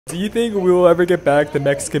Do you think we will ever get back the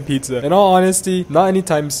Mexican pizza? In all honesty, not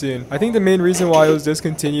anytime soon. I think the main reason why it was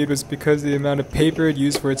discontinued was because of the amount of paper it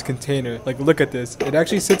used for its container. Like, look at this. It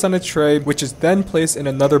actually sits on a tray, which is then placed in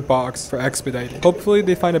another box for expediting. Hopefully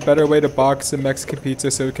they find a better way to box the Mexican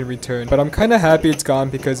pizza so it can return. But I'm kind of happy it's gone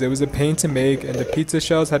because it was a pain to make and the pizza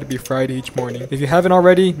shells had to be fried each morning. If you haven't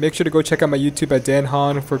already, make sure to go check out my YouTube at Dan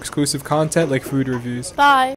Han for exclusive content like food reviews. Bye.